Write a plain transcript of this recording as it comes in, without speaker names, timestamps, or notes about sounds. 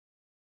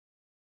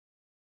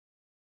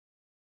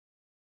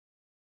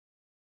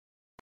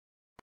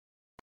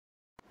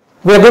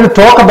We're going to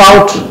talk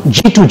about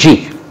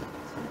G2G.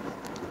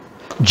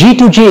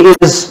 G2G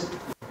is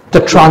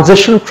the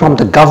transition from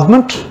the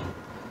government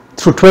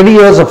through 20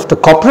 years of the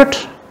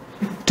corporate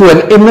to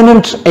an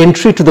imminent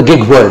entry to the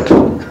gig world.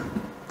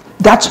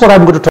 That's what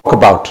I'm going to talk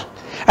about.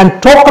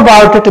 And talk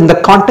about it in the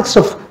context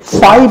of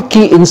 5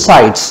 key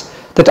insights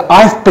that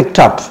I've picked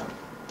up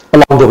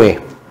along the way.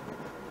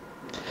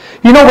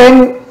 You know,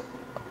 when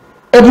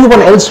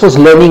everyone else was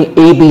learning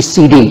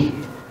ABCD,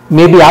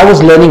 maybe I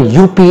was learning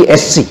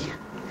UPSC.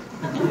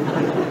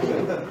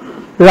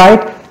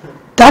 Right?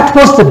 That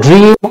was the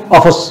dream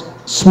of a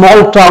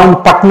small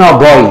town Patna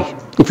boy.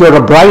 If you're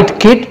a bright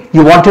kid,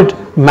 you wanted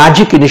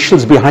magic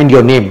initials behind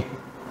your name.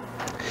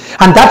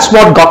 And that's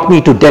what got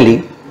me to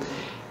Delhi.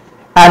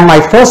 And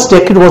my first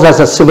decade was as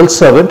a civil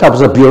servant. I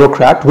was a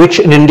bureaucrat, which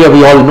in India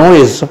we all know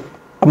is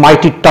a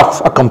mighty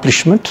tough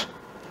accomplishment.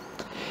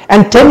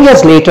 And 10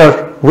 years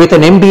later, with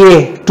an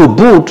MBA to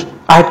boot,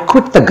 I had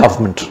quit the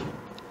government.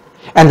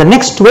 And the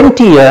next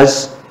 20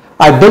 years,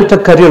 I built a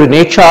career in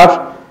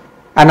HR,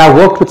 and I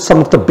worked with some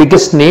of the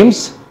biggest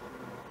names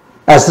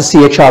as the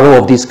CHRO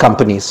of these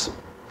companies.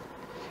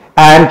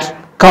 And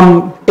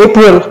come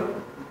April,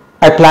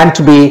 I plan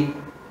to be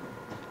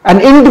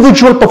an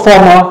individual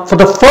performer for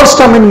the first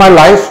time in my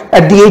life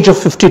at the age of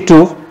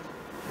 52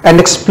 and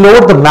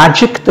explore the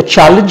magic, the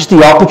challenge,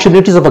 the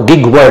opportunities of a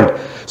gig world.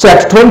 So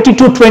at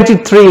 22,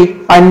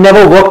 23, I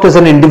never worked as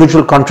an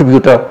individual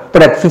contributor,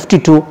 but at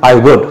 52, I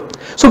would.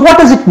 So what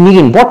does it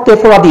mean? What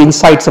therefore are the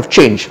insights of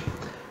change?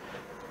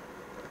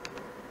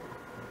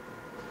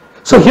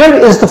 So here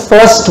is the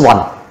first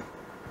one.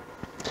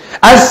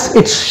 As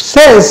it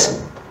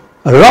says,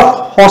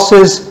 rough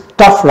horses,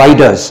 tough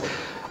riders.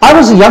 I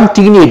was a young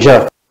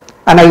teenager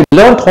and I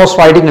learned horse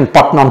riding in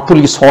Patna on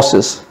police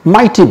horses,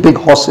 mighty big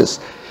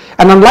horses.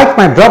 And unlike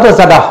my brothers,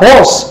 I had a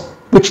horse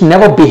which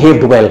never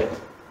behaved well.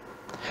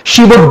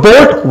 She would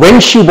bolt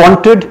when she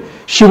wanted,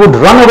 she would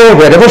run away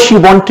wherever she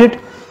wanted,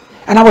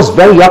 and I was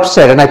very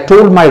upset. And I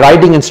told my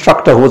riding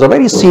instructor, who was a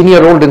very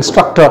senior old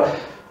instructor,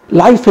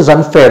 life is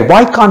unfair.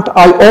 Why can't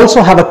I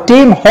also have a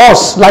tame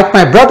horse like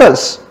my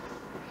brothers?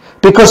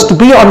 Because to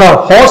be on a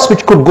horse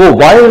which could go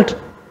wild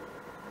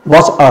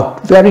was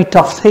a very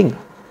tough thing.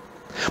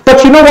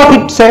 But you know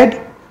what he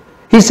said?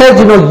 He said,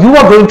 you know, you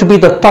are going to be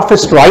the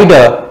toughest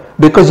rider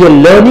because you're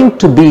learning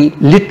to be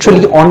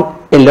literally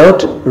on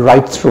alert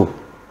right through.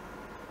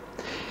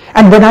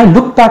 And when I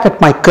look back at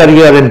my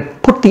career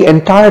and put the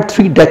entire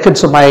 3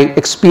 decades of my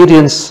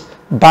experience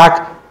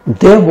back,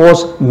 there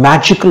was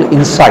magical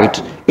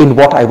insight in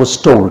what I was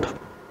told.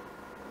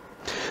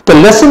 The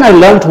lesson I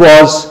learned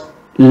was,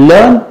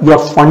 learn your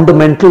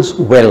fundamentals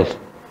well.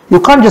 You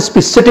can't just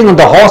be sitting on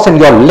the horse and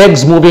your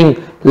legs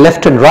moving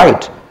left and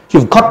right.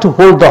 You've got to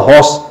hold the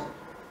horse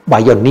by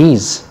your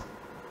knees.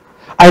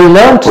 I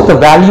learned the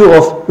value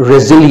of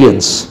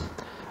resilience.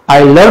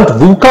 I learned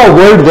VUCA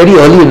word very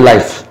early in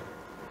life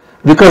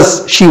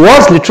because she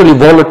was literally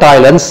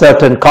volatile,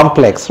 uncertain,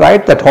 complex,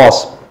 right? That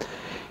horse.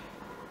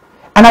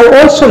 And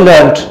I also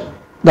learned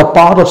the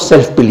power of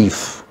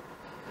self-belief,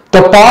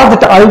 the power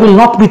that I will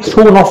not be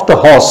thrown off the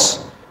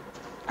horse.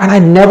 And I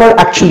never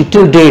actually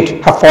till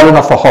date have fallen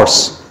off a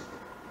horse.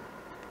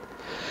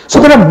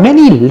 So there are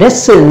many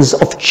lessons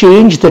of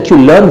change that you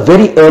learn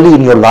very early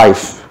in your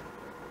life.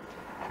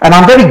 And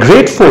I'm very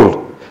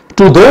grateful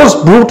to those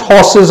brute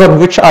horses on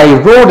which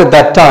I rode at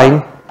that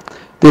time.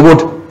 They would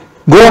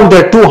go on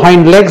their 2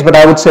 hind legs, but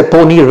I would say,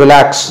 pony,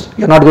 relax.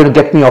 You're not going to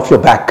get me off your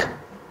back.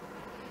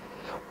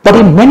 But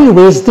in many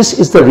ways, this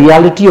is the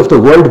reality of the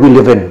world we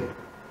live in.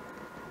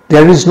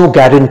 There is no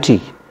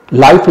guarantee.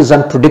 Life is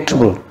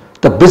unpredictable.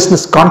 The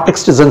business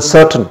context is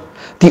uncertain.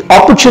 The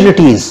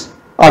opportunities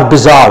are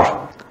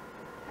bizarre.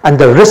 And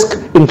the risk,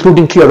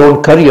 including to your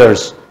own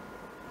careers,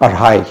 are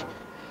high.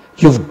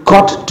 You've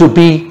got to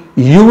be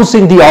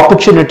using the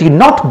opportunity,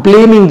 not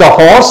blaming the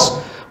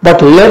horse, but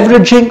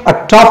leveraging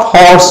a tough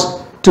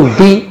horse to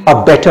be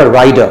a better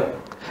rider.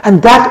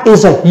 And that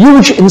is a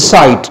huge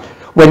insight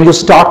when you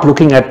start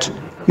looking at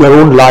your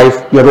own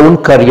life, your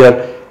own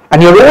career,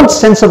 and your own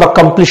sense of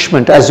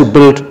accomplishment as you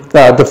build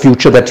the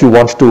future that you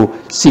want to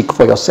seek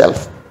for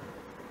yourself.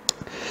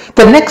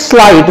 The next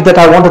slide that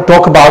I want to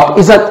talk about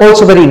is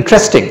also very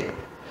interesting.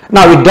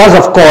 Now it does,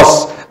 of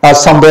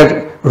course,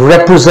 somewhere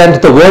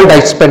represent the world I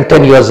spent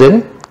 10 years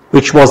in,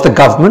 which was the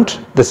government.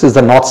 This is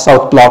the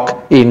North-South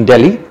block in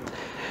Delhi.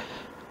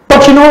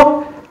 But you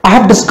know, I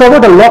have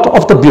discovered a lot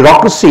of the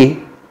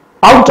bureaucracy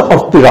out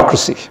of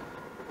bureaucracy.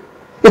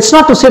 It's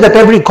not to say that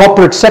every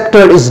corporate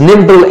sector is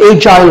nimble,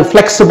 agile,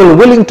 flexible,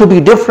 willing to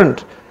be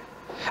different.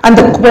 And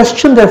the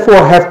question, therefore,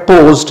 I have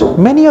posed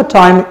many a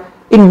time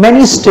in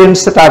many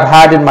stints that I've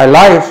had in my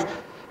life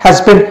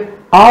has been,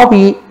 are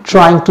we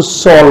trying to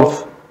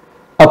solve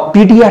a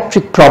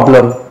pediatric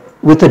problem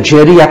with a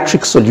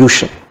geriatric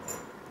solution?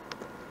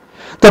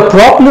 The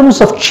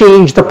problems of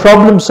change, the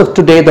problems of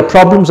today, the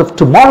problems of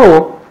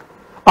tomorrow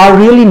are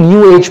really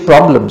new age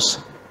problems.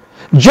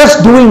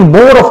 Just doing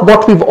more of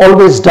what we've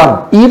always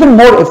done, even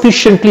more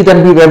efficiently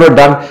than we've ever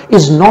done,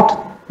 is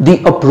not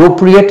the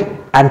appropriate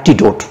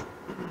antidote.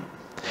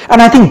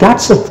 And I think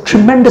that's a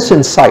tremendous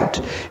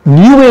insight.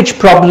 New age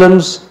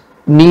problems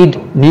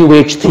need new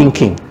age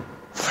thinking,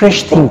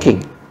 fresh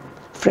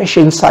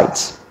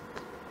insights.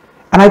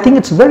 And I think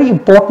it's very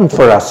important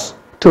for us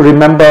to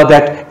remember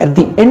that at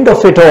the end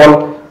of it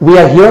all, we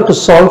are here to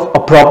solve a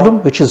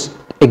problem which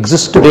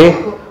exists today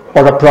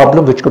or a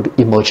problem which could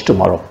emerge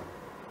tomorrow.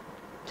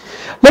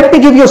 Let me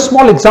give you a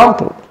small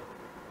example.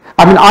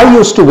 I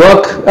used to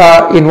work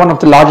in one of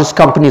the largest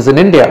companies in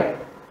India.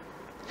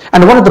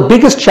 And one of the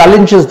biggest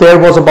challenges there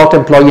was about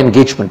employee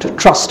engagement,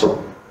 trust.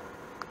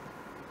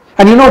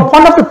 And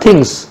one of the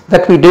things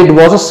that we did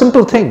was a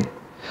simple thing.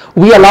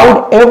 We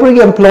allowed every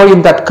employee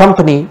in that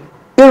company,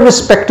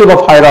 irrespective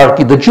of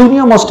hierarchy, the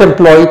junior most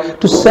employee,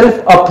 to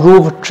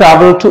self-approve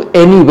travel to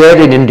anywhere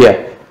in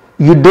India.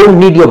 You don't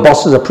need your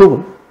boss's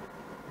approval.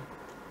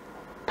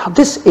 Now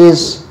this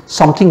is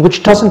something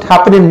which doesn't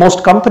happen in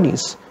most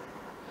companies.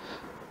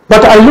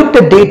 But I looked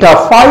at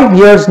data, 5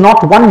 years,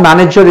 not one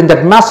manager in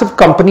that massive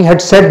company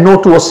had said no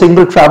to a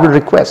single travel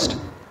request.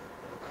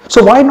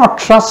 So why not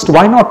trust?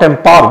 Why not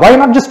empower? Why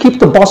not just keep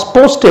the boss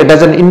posted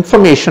as an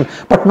information,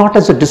 but not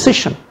as a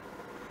decision?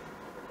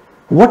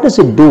 What does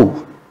it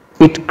do?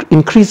 It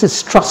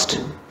increases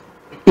trust.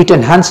 It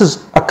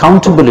enhances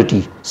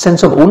accountability,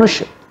 sense of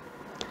ownership.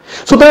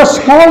 So there are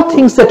small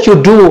things that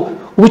you do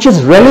which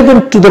is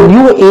relevant to the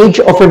new age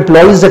of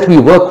employees that we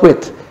work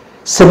with.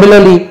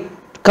 Similarly,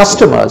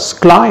 customers,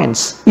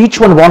 clients, each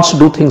one wants to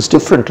do things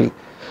differently.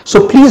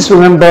 So please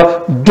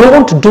remember,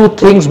 don't do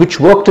things which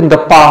worked in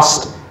the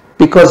past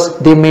because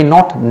they may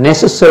not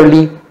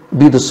necessarily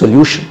be the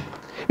solution.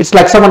 It's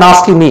like someone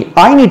asking me,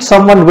 I need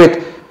someone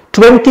with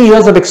 20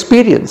 years of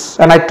experience,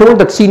 and I told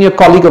that senior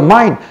colleague of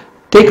mine,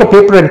 take a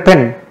paper and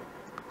pen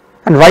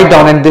and write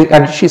down,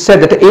 and she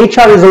said that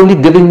HR is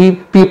only giving me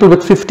people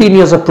with 15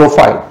 years of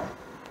profile.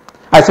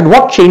 I said,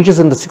 what changes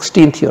in the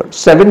 16th year,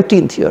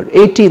 17th year,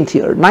 18th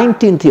year,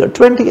 19th year,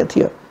 20th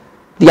year?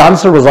 The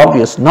answer was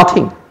obvious,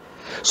 nothing.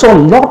 So a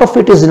lot of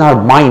it is in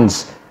our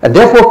minds, and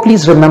therefore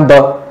please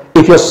remember,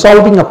 if you're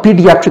solving a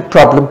pediatric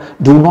problem,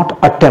 do not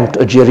attempt a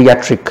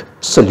geriatric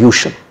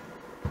solution.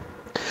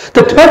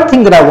 The third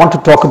thing that I want to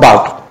talk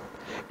about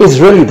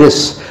is really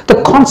this,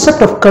 the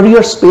concept of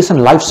career space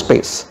and life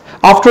space.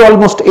 After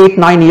almost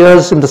 8-9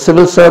 years in the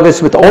civil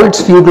service with all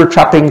its feudal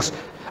trappings,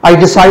 I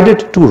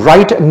decided to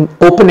write an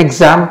open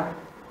exam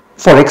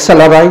for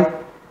XLRI,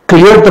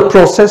 cleared the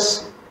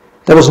process.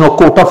 There was no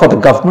quota for the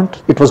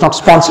government. It was not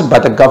sponsored by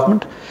the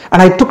government.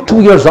 And I took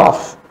 2 years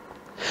off.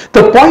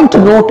 The point to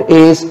note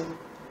is,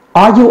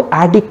 are you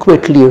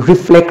adequately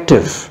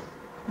reflective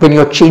when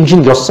you're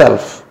changing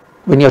yourself,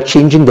 when you're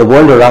changing the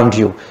world around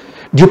you?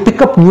 Do you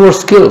pick up newer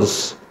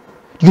skills?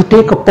 Do you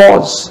take a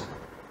pause?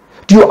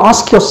 Do you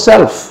ask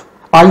yourself,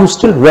 are you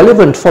still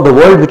relevant for the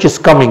world which is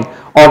coming,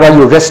 or are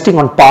you resting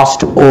on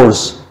past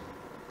oars?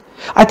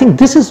 I think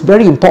this is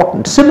very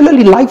important.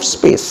 Similarly, life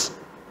space.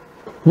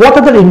 What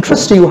other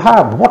interests do you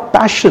have? What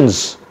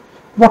passions?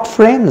 What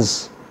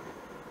friends?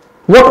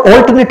 What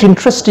alternate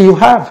interests do you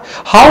have?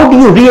 How do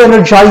you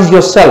re-energize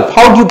yourself?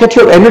 How do you get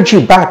your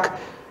energy back?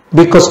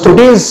 Because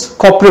today's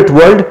corporate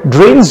world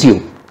drains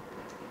you.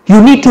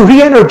 You need to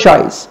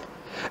re-energize.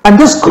 And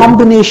this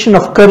combination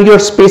of career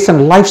space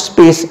and life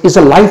space is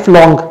a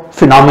lifelong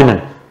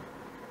phenomenon.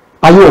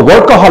 Are you a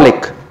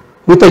workaholic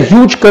with a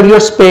huge career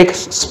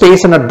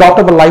space and a dot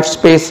of a life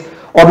space,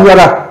 or you are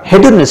a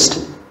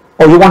hedonist,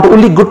 or you want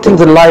only good things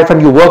in life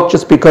and you work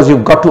just because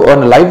you've got to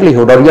earn a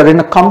livelihood, or you're in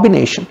a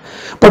combination?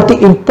 But the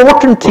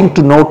important thing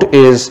to note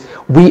is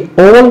we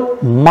all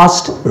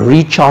must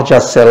recharge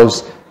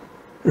ourselves,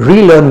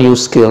 relearn new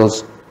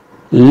skills,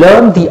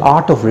 learn the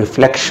art of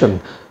reflection,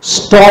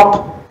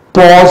 stop,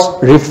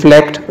 pause,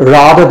 reflect,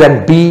 rather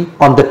than be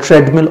on the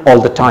treadmill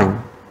all the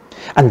time.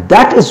 And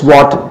that is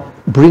what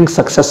brings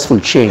successful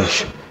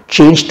change.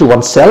 Change to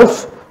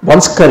oneself,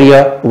 one's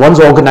career, one's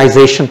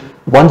organization,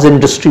 one's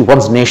industry,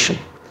 one's nation.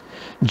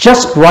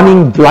 Just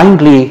running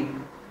blindly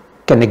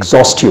can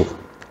exhaust you,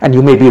 and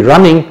you may be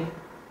running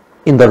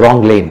in the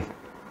wrong lane,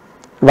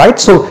 right?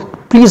 So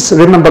please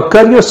remember,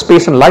 career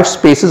space and life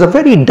space is a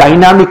very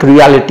dynamic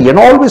reality, and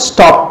always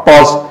stop,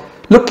 pause,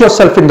 look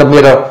yourself in the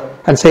mirror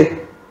and say,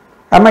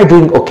 am I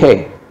doing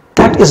okay?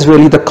 That is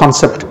really the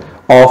concept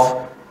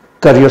of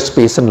career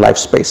space and life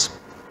space.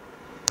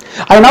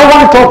 I now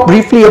want to talk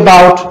briefly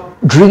about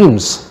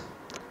dreams.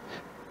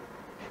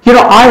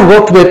 I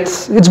worked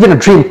with, it's been a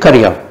dream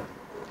career.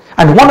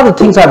 And one of the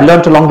things I've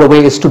learned along the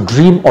way is to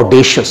dream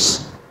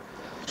audacious.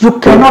 You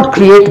cannot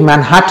create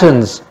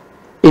Manhattans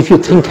if you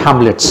think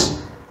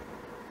Hamlets.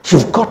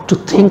 You've got to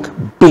think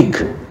big.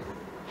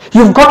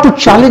 You've got to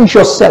challenge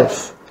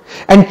yourself.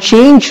 And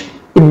change,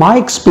 in my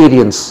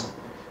experience,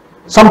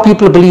 some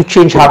people believe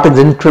change happens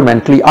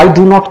incrementally. I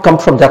do not come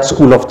from that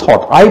school of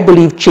thought. I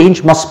believe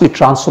change must be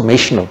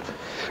transformational.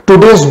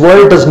 Today's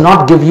world does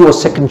not give you a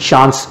second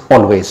chance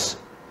always.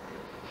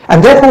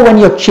 And therefore, when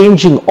you're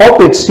changing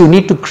orbits, you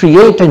need to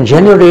create and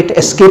generate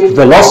escape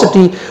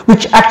velocity,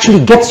 which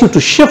actually gets you to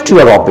shift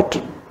your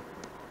orbit.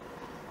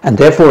 And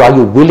therefore, are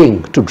you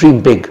willing to dream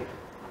big?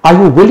 Are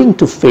you willing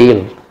to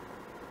fail?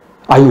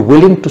 Are you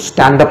willing to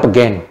stand up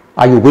again?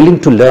 Are you willing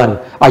to learn?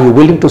 Are you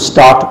willing to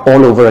start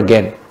all over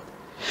again?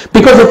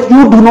 Because if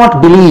you do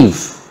not believe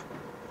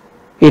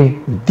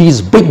in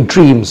these big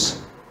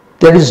dreams,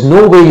 there is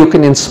no way you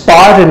can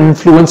inspire and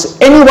influence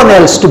anyone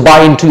else to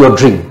buy into your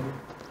dream.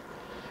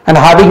 And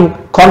having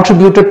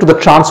contributed to the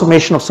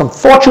transformation of some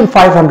Fortune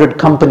 500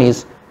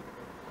 companies,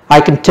 I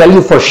can tell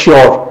you for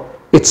sure,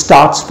 it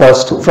starts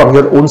first from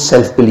your own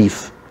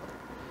self-belief.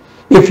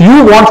 If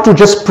you want to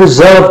just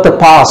preserve the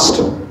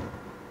past,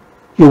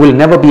 you will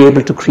never be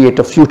able to create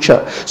a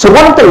future. So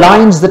one of the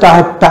lines that I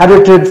have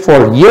parroted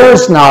for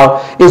years now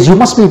is, you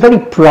must be very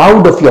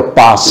proud of your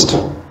past,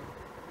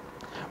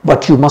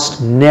 but you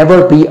must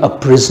never be a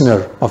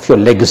prisoner of your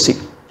legacy.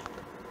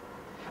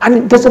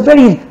 And there's a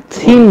very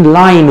thin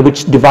line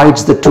which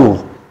divides the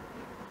two.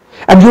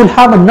 And you'll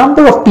have a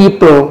number of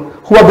people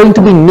who are going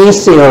to be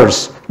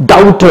naysayers,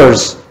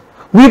 doubters.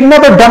 We've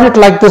never done it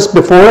like this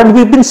before and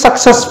we've been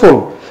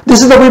successful.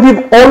 This is the way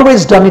we've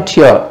always done it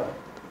here.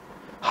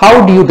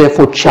 How do you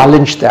therefore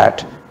challenge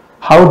that?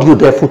 How do you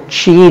therefore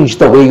change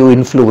the way you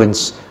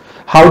influence?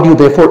 How do you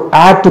therefore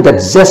add to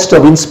that zest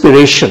of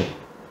inspiration?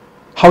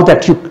 How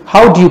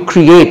do you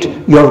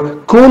create your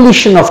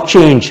coalition of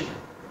change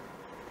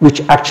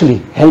which actually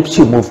helps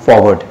you move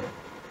forward?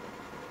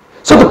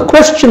 So the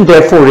question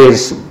therefore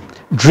is,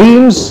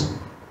 dreams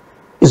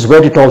is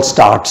where it all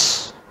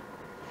starts.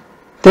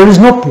 There is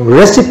no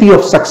recipe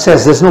of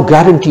success, there's no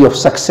guarantee of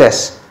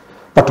success.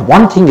 But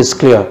one thing is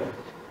clear,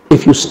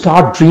 if you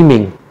start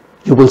dreaming,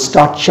 you will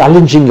start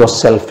challenging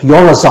yourself,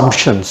 your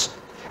assumptions,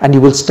 and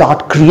you will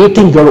start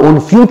creating your own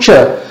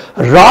future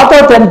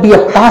rather than be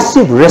a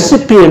passive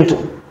recipient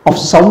of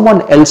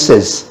someone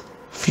else's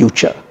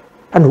future.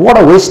 And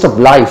what a waste of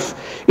life.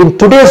 In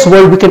today's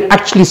world, we can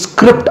actually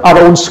script our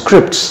own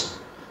scripts,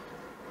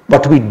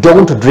 but we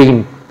don't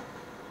dream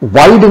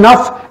wide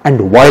enough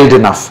and wild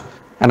enough.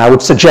 And I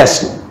would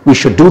suggest we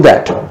should do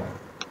that.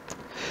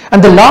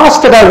 And the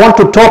last that I want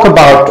to talk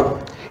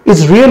about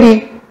is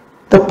really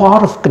the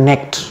power of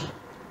connect.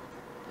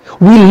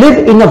 We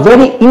live in a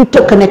very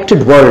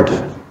interconnected world.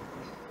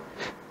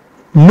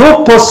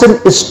 No person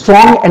is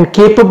strong and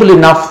capable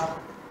enough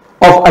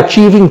of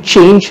achieving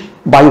change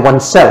by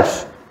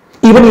oneself.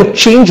 Even if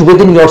change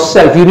within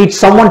yourself, you need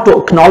someone to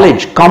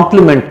acknowledge,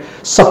 compliment,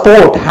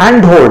 support,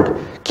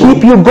 handhold,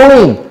 keep you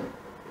going.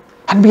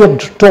 And we are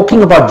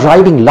talking about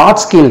driving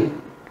large-scale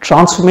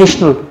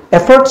transformational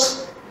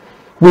efforts.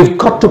 We've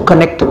got to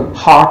connect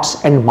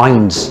hearts and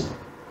minds.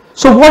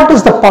 So what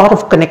does the power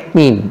of connect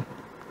mean?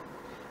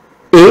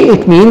 A,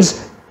 it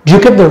means, do you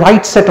get the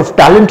right set of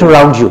talent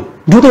around you?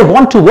 Do they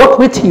want to work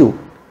with you?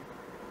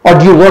 Or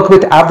do you work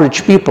with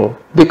average people?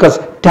 Because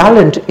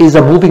talent is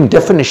a moving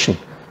definition.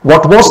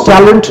 What was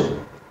talent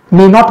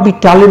may not be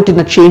talent in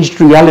a changed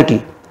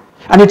reality.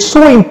 And it's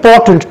so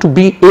important to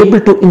be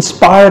able to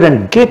inspire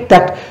and get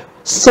that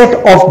set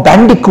of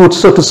bandicoots,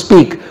 so to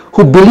speak,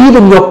 who believe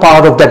in your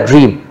power of that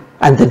dream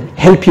and then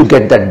help you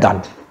get that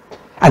done.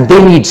 And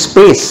they need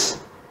space.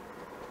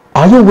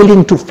 Are you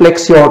willing to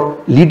flex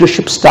your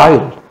leadership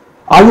style?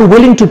 Are you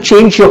willing to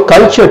change your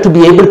culture to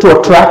be able to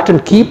attract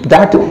and keep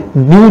that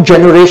new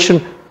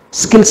generation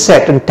skill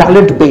set and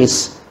talent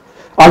base?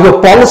 Are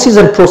your policies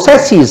and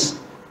processes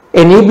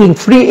enabling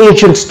free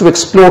agents to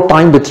explore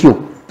time with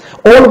you?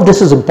 All of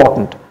this is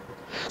important.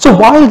 So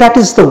while that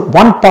is the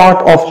one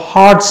part of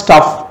hard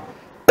stuff,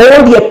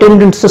 all the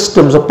attendant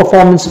systems of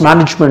performance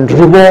management,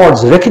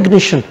 rewards,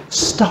 recognition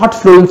start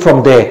flowing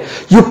from there.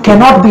 You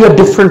cannot be a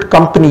different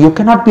company, you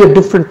cannot be a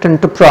different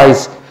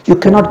enterprise, you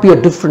cannot be a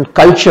different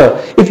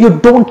culture if you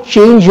don't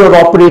change your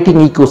operating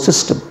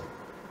ecosystem.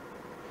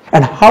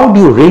 And how do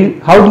you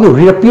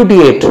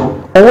repudiate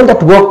all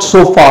that worked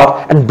so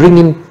far and bring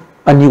in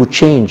a new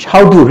change?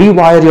 How do you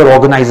rewire your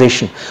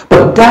organization?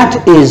 But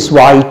that is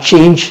why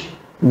change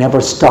never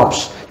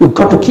stops. You've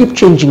got to keep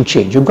changing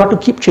change. You've got to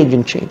keep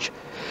changing change.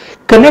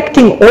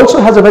 Connecting also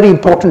has a very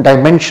important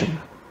dimension.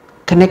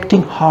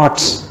 Connecting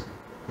hearts.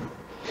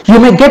 You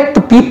may get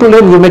the people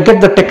in, you may get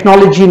the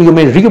technology in, you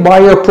may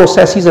rewire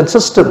processes and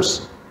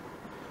systems.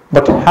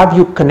 But have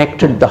you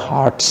connected the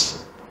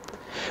hearts?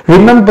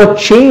 Remember,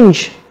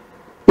 change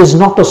is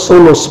not a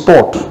solo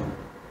sport.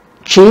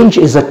 Change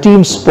is a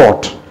team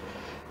sport.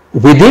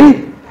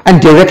 Within and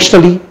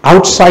directionally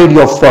outside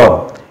your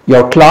firm,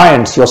 your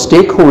clients, your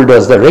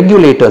stakeholders, the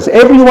regulators,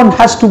 everyone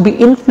has to be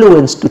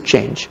influenced to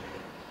change.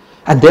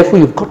 And therefore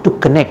you've got to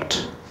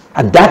connect.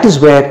 And that is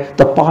where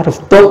the part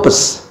of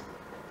purpose,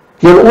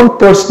 your own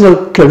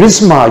personal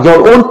charisma,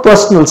 your own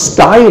personal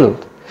style,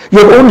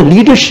 your own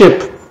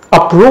leadership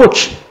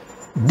approach,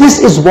 this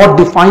is what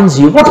defines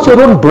you. What's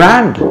your own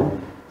brand?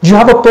 Do you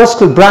have a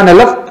personal brand? I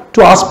love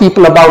to ask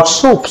people about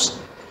soaps.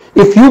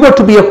 If you were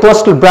to be a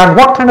personal brand,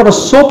 what kind of a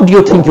soap do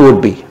you think you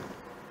would be?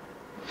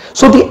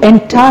 So the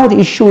entire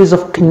issue is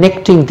of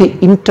connecting the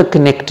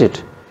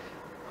interconnected.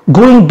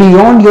 Going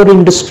beyond your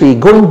industry,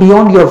 going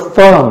beyond your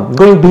firm,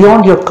 going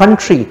beyond your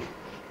country,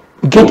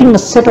 getting a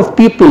set of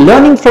people,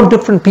 learning from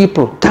different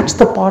people. That's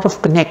the part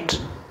of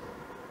connect.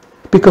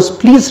 Because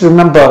please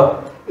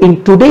remember,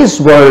 in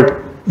today's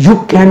world,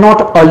 You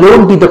cannot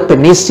alone be the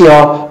panacea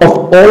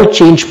of all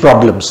change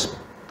problems.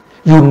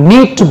 You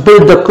need to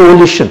build the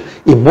coalition,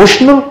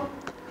 emotional,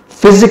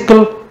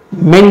 physical,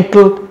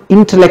 mental,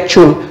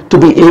 intellectual, to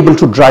be able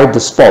to drive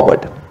this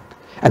forward.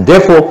 And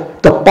therefore,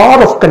 the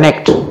power of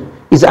connect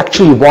is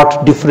actually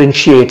what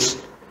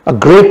differentiates a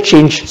great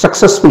change,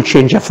 successful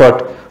change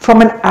effort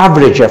from an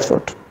average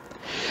effort.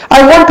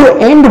 I want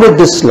to end with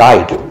this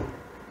slide.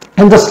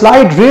 And the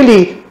slide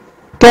really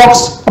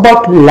talks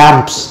about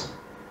lamps.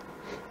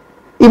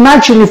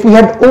 Imagine if we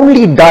had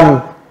only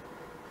done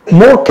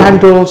more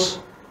candles,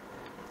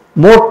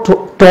 more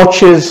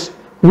torches,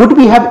 would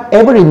we have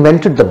ever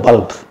invented the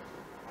bulb?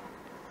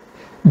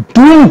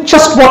 Doing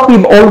just what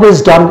we've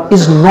always done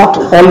is not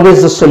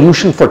always the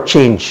solution for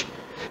change.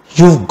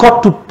 You've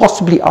got to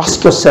possibly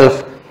ask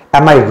yourself,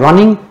 am I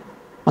running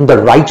on the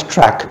right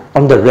track,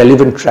 on the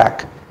relevant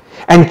track?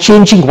 And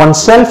changing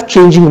oneself,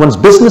 changing one's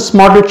business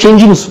model,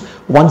 changing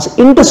one's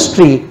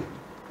industry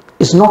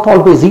is not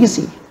always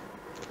easy.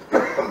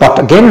 But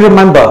again,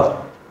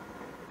 remember,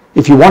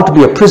 if you want to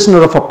be a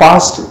prisoner of a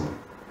past,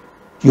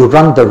 you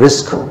run the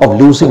risk of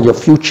losing your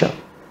future.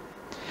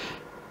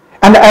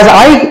 And as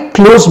I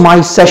close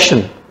my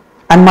session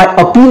and my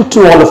appeal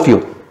to all of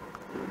you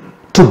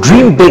to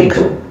dream big,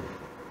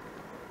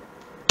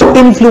 to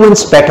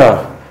influence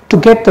better, to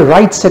get the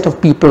right set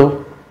of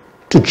people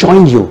to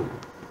join you,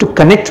 to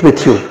connect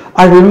with you.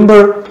 I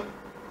remember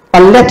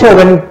a letter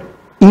when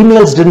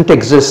emails didn't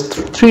exist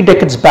 3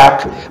 decades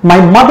back. My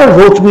mother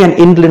wrote me an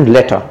inland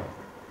letter.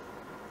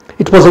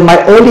 It was in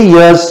my early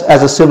years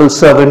as a civil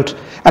servant,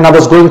 and I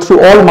was going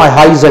through all my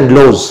highs and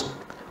lows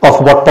of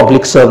what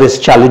public service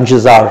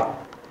challenges are.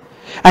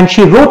 And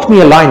she wrote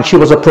me a line. She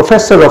was a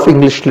professor of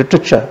English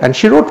literature, and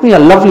she wrote me a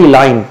lovely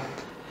line.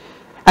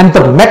 And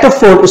the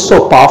metaphor is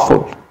so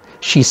powerful.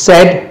 She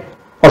said,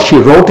 or she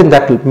wrote in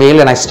that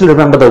mail, and I still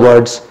remember the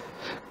words,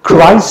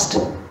 Christ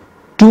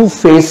too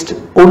faced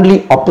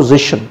only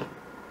opposition,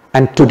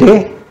 and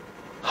today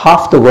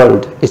half the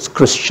world is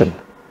Christian.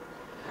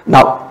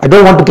 Now, I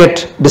don't want to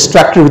get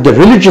distracted with the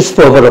religious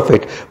fervor of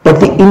it, but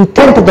the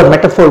intent of the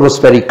metaphor was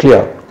very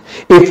clear.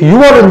 If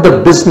you are in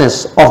the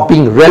business of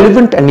being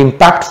relevant and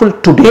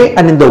impactful today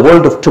and in the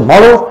world of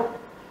tomorrow,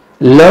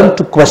 learn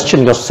to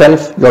question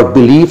yourself, your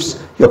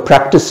beliefs, your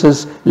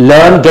practices,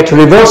 get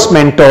reverse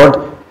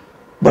mentored,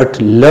 but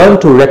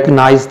learn to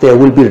recognize there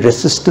will be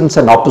resistance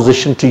and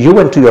opposition to you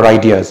and to your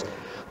ideas.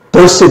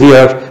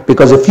 Persevere,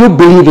 because if you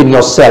believe in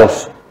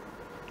yourself,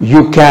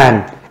 you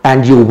can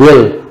and you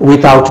will,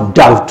 without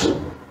doubt,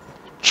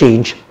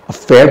 change a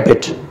fair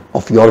bit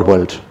of your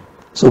world.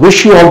 So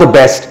wish you all the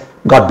best.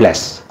 God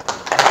bless.